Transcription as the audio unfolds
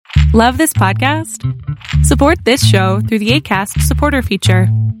Love this podcast? Support this show through the Acast supporter feature.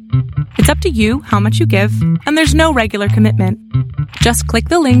 It's up to you how much you give, and there's no regular commitment. Just click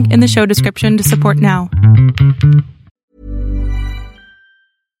the link in the show description to support now.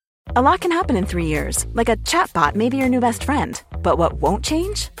 A lot can happen in 3 years, like a chatbot may be your new best friend. But what won't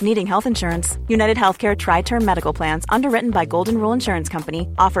change? Needing health insurance. United Healthcare Tri-Term Medical Plans, underwritten by Golden Rule Insurance Company,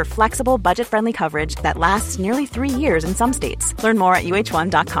 offer flexible, budget-friendly coverage that lasts nearly 3 years in some states. Learn more at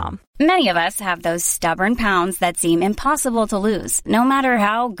uh1.com. Many of us have those stubborn pounds that seem impossible to lose, no matter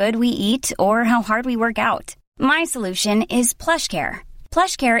how good we eat or how hard we work out. My solution is PlushCare.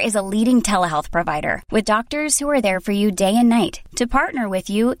 PlushCare is a leading telehealth provider with doctors who are there for you day and night to partner with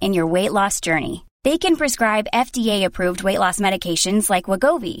you in your weight loss journey. They can prescribe FDA-approved weight loss medications like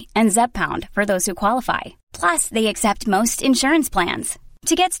Wegovy and Zepbound for those who qualify. Plus, they accept most insurance plans.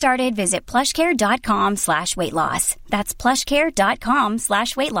 To get started, visit plushcare.com/weightloss. That's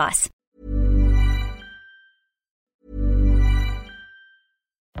plushcare.com/weightloss.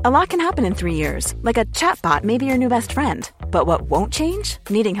 A lot can happen in 3 years, like a chatbot may be your new best friend. But what won't change?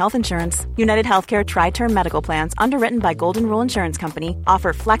 Needing health insurance. United Healthcare Tri-Term Medical Plans, underwritten by Golden Rule Insurance Company,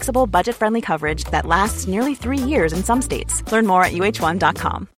 offer flexible, budget-friendly coverage that lasts nearly 3 years in some states. Learn more at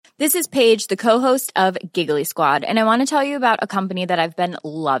uh1.com. This is Paige, the co-host of Giggly Squad, and I want to tell you about a company that I've been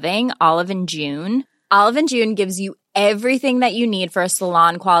loving, Olive & June. Olive & June gives you everything that you need for a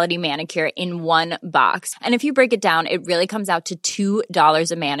salon-quality manicure in one box. And if you break it down, it really comes out to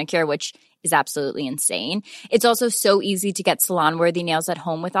 $2 a manicure, which is absolutely insane. It's also so easy to get salon-worthy nails at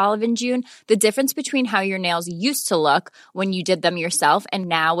home with Olive & June. The difference between how your nails used to look when you did them yourself and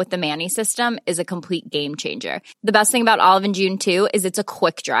now with the Mani system is a complete game changer. The best thing about Olive & June, too, is it's a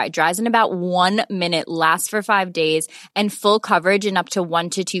quick dry. Dries in about 1 minute, lasts for 5 days, and full coverage in up to 1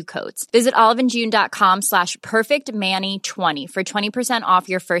 to 2 coats. Visit oliveandjune.com/perfectmani20 for 20% off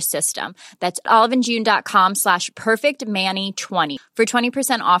your first system. That's oliveandjune.com/perfectmani20 for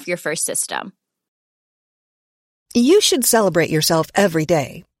 20% off your first system. You should celebrate yourself every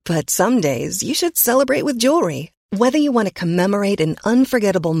day, but some days you should celebrate with jewelry. Whether you want to commemorate an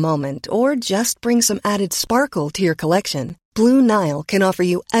unforgettable moment or just bring some added sparkle to your collection, Blue Nile can offer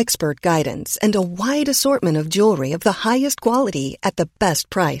you expert guidance and a wide assortment of jewelry of the highest quality at the best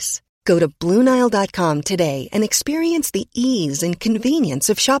price. Go to BlueNile.com today and experience the ease and convenience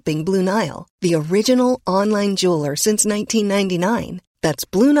of shopping Blue Nile, the original online jeweler since 1999. That's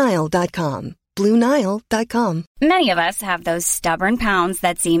BlueNile.com. BlueNile.com. Many of us have those stubborn pounds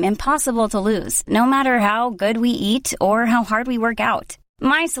that seem impossible to lose, no matter how good we eat or how hard we work out.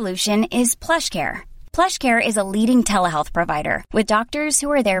 My solution is PlushCare. PlushCare is a leading telehealth provider with doctors who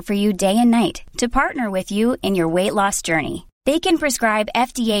are there for you day and night to partner with you in your weight loss journey. They can prescribe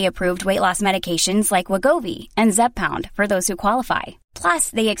FDA-approved weight loss medications like Wegovy and Zepbound for those who qualify. Plus,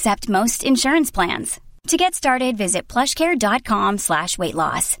 they accept most insurance plans. To get started, visit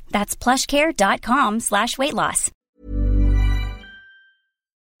plushcare.com/weightloss. That's plushcare.com/weightloss.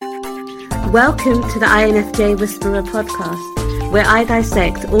 Welcome to the INFJ Whisperer podcast, where I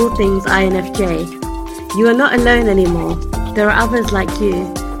dissect all things INFJ. You are not alone anymore. There are others like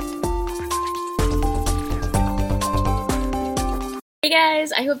you. Hey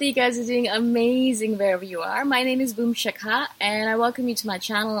guys, I hope that you guys are doing amazing wherever you are. My name is Boom Shakha, and I welcome you to my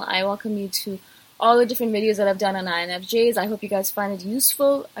channel. I welcome you to all the different videos that I've done on INFJs. I hope you guys find it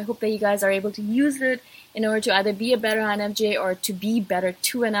useful. I hope that you guys are able to use it in order to either be a better INFJ or to be better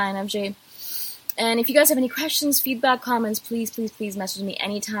to an INFJ. And if you guys have any questions, feedback, comments, please message me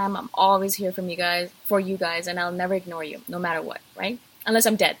anytime. I'm always here for you guys, and I'll never ignore you, no matter what, right? Unless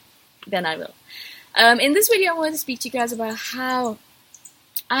I'm dead, then I will. In this video, I wanted to speak to you guys about how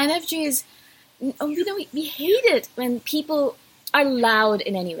INFJs, we hate it when people are loud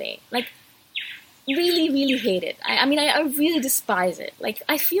in any way. Like, really hate it. I mean, I really despise it. Like,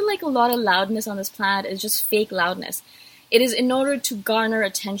 I feel like a lot of loudness on this planet is just fake loudness. It is in order to garner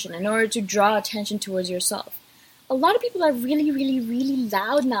attention, in order to draw attention towards yourself. A lot of people are really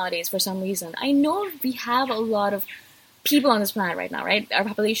loud nowadays for some reason. I know we have a lot of people on this planet right now, right? Our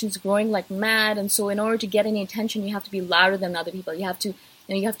population is growing like mad, and so in order to get any attention, you have to be louder than other people. You have to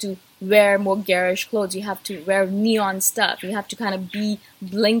wear more garish clothes. You have to wear neon stuff. You have to kind of be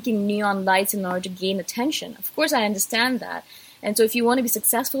blinking neon lights in order to gain attention. Of course, I understand that. And so if you want to be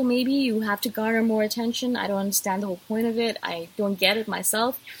successful, maybe you have to garner more attention. I don't understand the whole point of it. I don't get it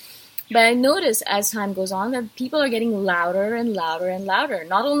myself. But I notice as time goes on that people are getting louder and louder and louder.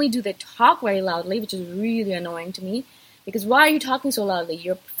 Not only do they talk very loudly, which is really annoying to me, because why are you talking so loudly?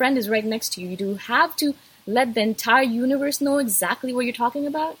 Your friend is right next to you. You do have to let the entire universe know exactly what you're talking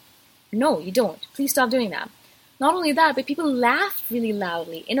about? No, you don't. Please stop doing that. Not only that, but people laugh really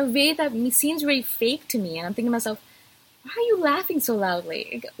loudly in a way that seems very fake to me. And I'm thinking to myself, why are you laughing so loudly?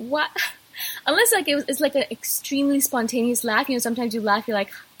 Like, what? Unless like it's like an extremely spontaneous laugh. You know, sometimes you laugh, you're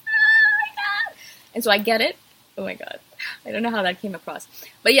like, oh my God. And so I get it. Oh my God. I don't know how that came across.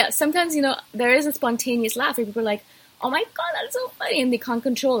 But yeah, sometimes, you know, there is a spontaneous laugh where people are like, oh my God, that's so funny. And they can't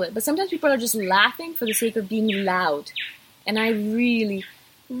control it. But sometimes people are just laughing for the sake of being loud. And I really,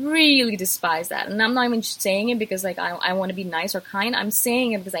 really despise that. And I'm not even saying it because like I want to be nice or kind. I'm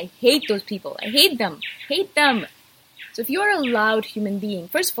saying it because I hate those people. I hate them. Hate them. So if you're a loud human being,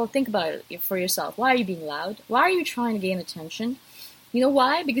 first of all, think about it for yourself. Why are you being loud? Why are you trying to gain attention? You know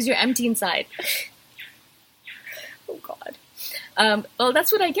why? Because you're empty inside. Oh God. Well,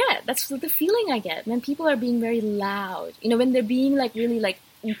 that's what I get. That's the feeling I get when people are being very loud. You know, when they're being like really like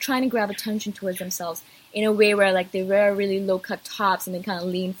trying to grab attention towards themselves in a way where like they wear really low cut tops and they kind of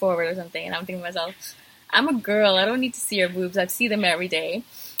lean forward or something. And I'm thinking to myself, I'm a girl. I don't need to see your boobs. I see them every day.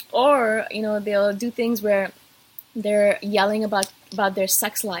 Or, you know, they'll do things where they're yelling about their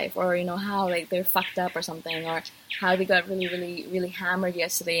sex life, or you know how like they're fucked up or something, or how they got really, really, really hammered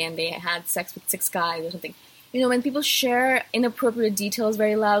yesterday and they had sex with 6 guys or something. You know, when people share inappropriate details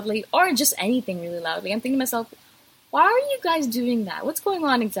very loudly, or just anything really loudly, I'm thinking to myself, why are you guys doing that? What's going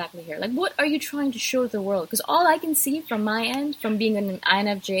on exactly here? Like, what are you trying to show the world? Because all I can see from my end, from being an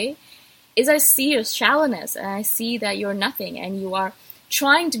INFJ, is I see your shallowness, and I see that you're nothing, and you are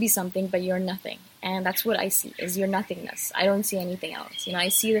trying to be something, but you're nothing. And that's what I see, is your nothingness. I don't see anything else. You know, I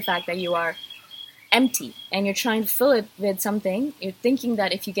see the fact that you are empty, and you're trying to fill it with something. You're thinking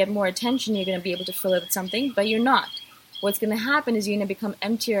that if you get more attention, you're going to be able to fill it with something, but you're not. What's going to happen is you're going to become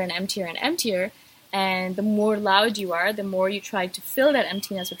emptier and emptier and emptier, and the more loud you are, the more you try to fill that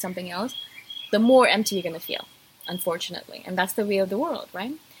emptiness with something else, the more empty you're going to feel, unfortunately. And that's the way of the world,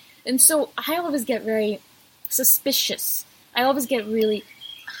 right? And so I always get very suspicious. I always get really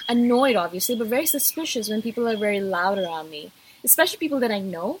annoyed, obviously, but very suspicious when people are very loud around me, especially people that I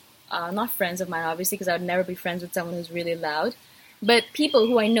know, not friends of mine, obviously, because I would never be friends with someone who's really loud, but people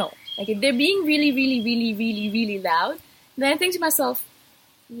who I know. Like, if they're being really, really, really, really, really loud, then I think to myself,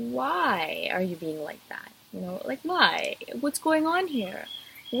 why are you being like that? You know, like, why? What's going on here?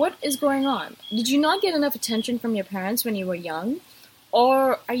 What is going on? Did you not get enough attention from your parents when you were young?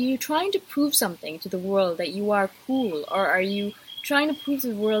 Or are you trying to prove something to the world that you are cool? Or are you trying to prove to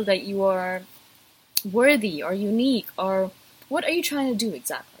the world that you are worthy or unique? Or what are you trying to do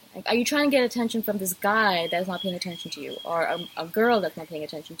exactly? Like, are you trying to get attention from this guy that's not paying attention to you? Or a girl that's not paying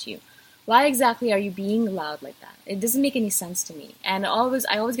attention to you? Why exactly are you being loud like that? It doesn't make any sense to me. And I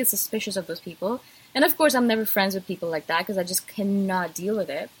always get suspicious of those people. And of course, I'm never friends with people like that because I just cannot deal with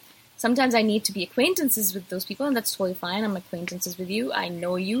it. Sometimes I need to be acquaintances with those people, and that's totally fine. I'm acquaintances with you. I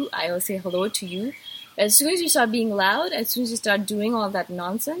know you. I will say hello to you. As soon as you start being loud, as soon as you start doing all that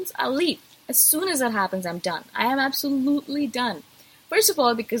nonsense, I'll leave. As soon as that happens, I'm done. I am absolutely done. First of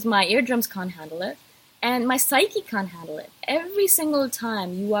all, because my eardrums can't handle it, and my psyche can't handle it. Every single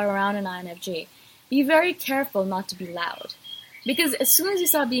time you are around an INFJ, be very careful not to be loud. Because as soon as you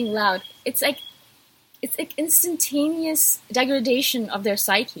start being loud, it's like instantaneous degradation of their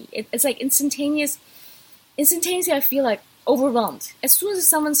psyche. It's like instantaneously I feel like overwhelmed. As soon as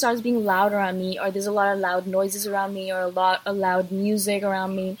someone starts being loud around me, or there's a lot of loud noises around me, or a lot of loud music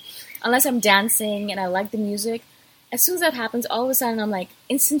around me, unless I'm dancing and I like the music, as soon as that happens, all of a sudden I'm like,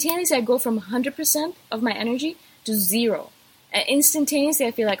 instantaneously I go from 100% of my energy to 0. And instantaneously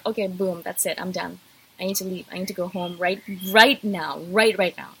I feel like, okay, boom, that's it, I'm done. I need to leave. I need to go home right now.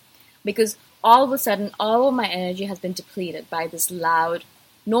 Because all of a sudden, all of my energy has been depleted by this loud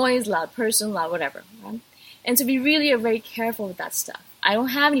noise, loud person, loud whatever. Right? And so we really are very careful with that stuff. I don't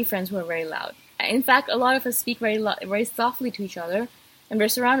have any friends who are very loud. In fact, a lot of us speak very softly to each other, and we're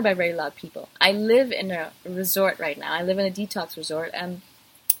surrounded by very loud people. I live in a resort right now. I live in a detox resort, and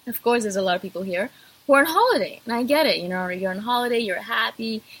of course there's a lot of people here who are on holiday. And I get it, you know, you're on holiday, you're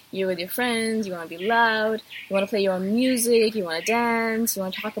happy, you're with your friends, you want to be loud, you want to play your own music, you want to dance, you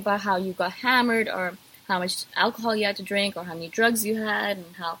want to talk about how you got hammered, or how much alcohol you had to drink, or how many drugs you had,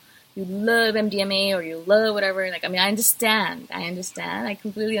 and how you love MDMA, or you love whatever. Like, I mean, I understand, I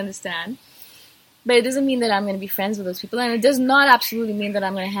completely understand. But it doesn't mean that I'm going to be friends with those people, and it does not absolutely mean that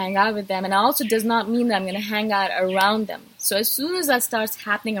I'm going to hang out with them, and it also does not mean that I'm going to hang out around them. So as soon as that starts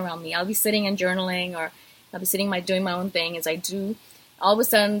happening around me, I'll be sitting and journaling, or I'll be sitting doing my own thing as I do. All of a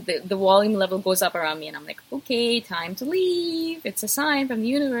sudden, the volume level goes up around me, and I'm like, okay, time to leave. It's a sign from the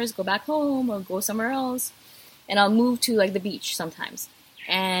universe, go back home, or go somewhere else. And I'll move to, like, the beach sometimes.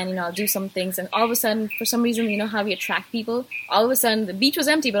 And, you know, I'll do some things. And all of a sudden, for some reason, you know how we attract people? All of a sudden, the beach was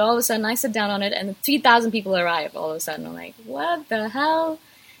empty, but all of a sudden I sit down on it and 3,000 people arrive all of a sudden. I'm like, what the hell?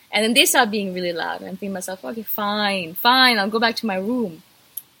 And then they start being really loud. And I'm thinking to myself, okay, fine, I'll go back to my room.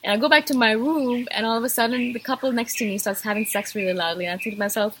 And I go back to my room, and all of a sudden, the couple next to me starts having sex really loudly. And I think to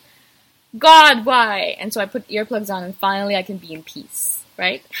myself, God, why? And so I put earplugs on, and finally I can be in peace,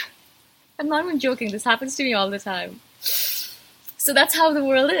 right? I'm not even joking. This happens to me all the time. So that's how the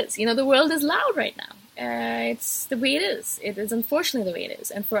world is. You know, the world is loud right now. It's the way it is. It is unfortunately the way it is.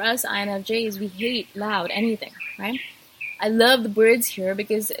 And for us INFJs, we hate loud anything, right? I love the birds here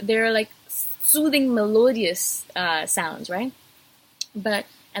because they're like soothing, melodious sounds, right?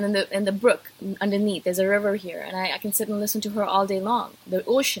 And then the brook underneath, there's a river here, and I can sit and listen to her all day long. The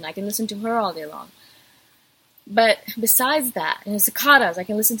ocean, I can listen to her all day long. But besides that, and the cicadas, I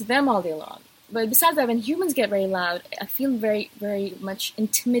can listen to them all day long. But besides that, when humans get very loud, I feel very, very much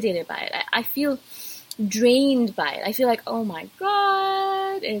intimidated by it. I feel drained by it. I feel like, oh my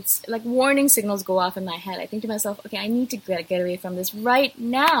God, it's like warning signals go off in my head. I think to myself, okay, I need to get away from this right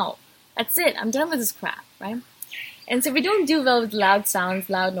now. That's it. I'm done with this crap, right? And so we don't do well with loud sounds,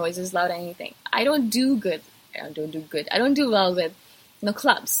 loud noises, loud anything. I don't do well with, you know,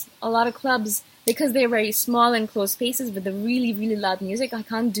 clubs. A lot of clubs, because they're very small and closed spaces with the really, really loud music, I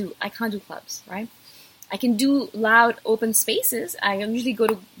can't do clubs, right? I can do loud open spaces. I usually go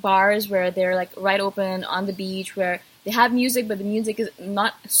to bars where they're like right open on the beach, where they have music, but the music is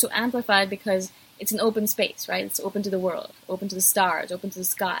not so amplified because it's an open space, right? It's open to the world, open to the stars, open to the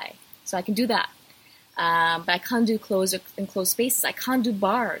sky. So I can do that. But I can't do enclosed spaces. I can't do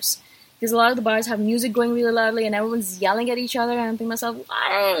bars. Because a lot of the bars have music going really loudly and everyone's yelling at each other. And I'm thinking to myself,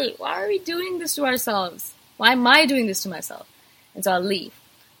 why? Why are we doing this to ourselves? Why am I doing this to myself? And so I'll leave.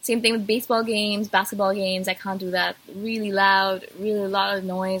 Same thing with baseball games, basketball games. I can't do that. Really loud, really lot of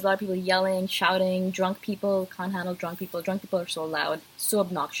noise. A lot of people yelling, shouting. Drunk people, can't handle drunk people. Drunk people are so loud, so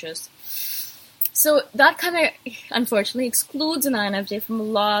obnoxious. So that kind of, unfortunately, excludes an INFJ from a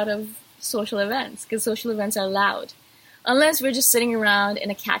lot of social events, because social events are loud. Unless we're just sitting around in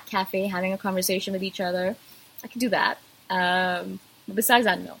a cat cafe having a conversation with each other, I can do that. But besides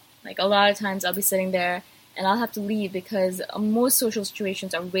that, no. Like a lot of times I'll be sitting there and I'll have to leave because most social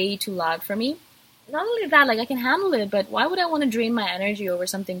situations are way too loud for me. Not only that, like I can handle it, but why would I want to drain my energy over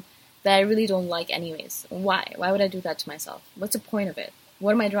something that I really don't like anyways? Why? Why would I do that to myself? What's the point of it?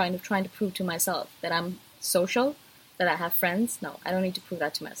 What am I trying to prove to myself? That I'm social? That I have friends? No, I don't need to prove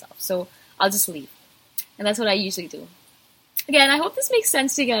that to myself. So I'll just leave. And that's what I usually do. Again, I hope this makes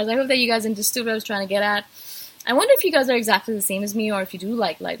sense to you guys. I hope that you guys understood what I was trying to get at. I wonder if you guys are exactly the same as me, or if you do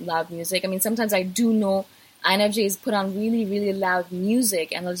like loud music. I mean, sometimes I do know INFJs put on really, really loud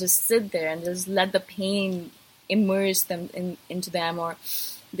music and they'll just sit there and just let the pain immerse them into them, or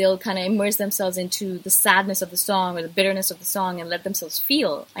they'll kind of immerse themselves into the sadness of the song or the bitterness of the song and let themselves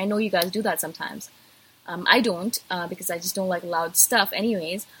feel. I know you guys do that sometimes. I don't, because I just don't like loud stuff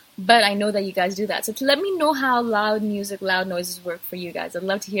anyways, but I know that you guys do that. So let me know how loud music, loud noises work for you guys. I'd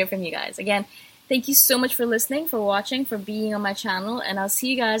love to hear from you guys. Again, thank you so much for listening, for watching, for being on my channel, and I'll see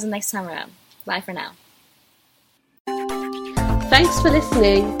you guys the next time around. Bye for now. Thanks for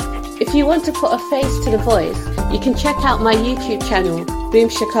listening. If you want to put a face to the voice, you can check out my YouTube channel, Boom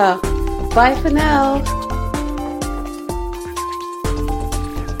Shakar. Bye for now.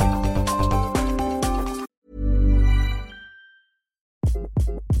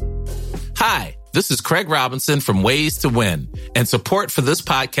 Hi, this is Craig Robinson from Ways to Win, and support for this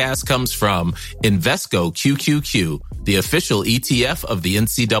podcast comes from Invesco QQQ, the official ETF of the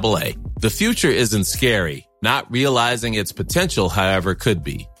NCAA. The future isn't scary. Not realizing its potential, however, could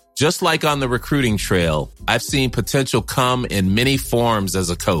be. Just like on the recruiting trail, I've seen potential come in many forms as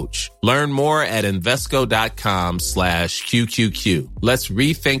a coach. Learn more at Invesco.com/QQQ. Let's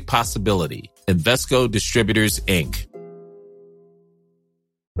rethink possibility. Invesco Distributors, Inc.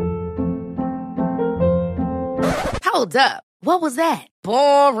 Hold up. What was that?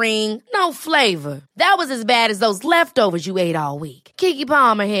 Boring. No flavor. That was as bad as those leftovers you ate all week. Keke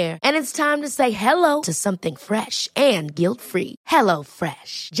Palmer here, and it's time to say hello to something fresh and guilt-free. Hello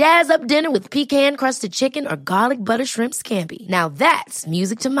Fresh. Jazz up dinner with pecan-crusted chicken or garlic butter shrimp scampi. Now that's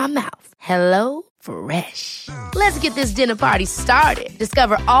music to my mouth. Hello Fresh. Let's get this dinner party started.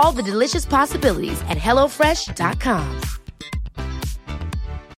 Discover all the delicious possibilities at HelloFresh.com.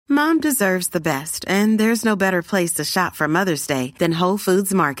 Mom deserves the best, and there's no better place to shop for Mother's Day than Whole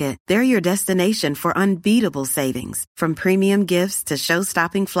Foods Market. They're your destination for unbeatable savings, from premium gifts to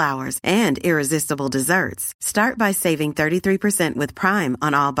show-stopping flowers and irresistible desserts. Start by saving 33% with Prime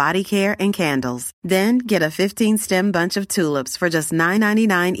on all body care and candles. Then get a 15-stem bunch of tulips for just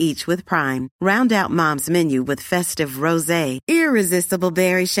 $9.99 each with Prime. Round out Mom's menu with festive rosé, irresistible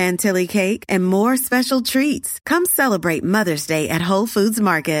berry chantilly cake, and more special treats. Come celebrate Mother's Day at Whole Foods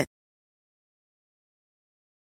Market.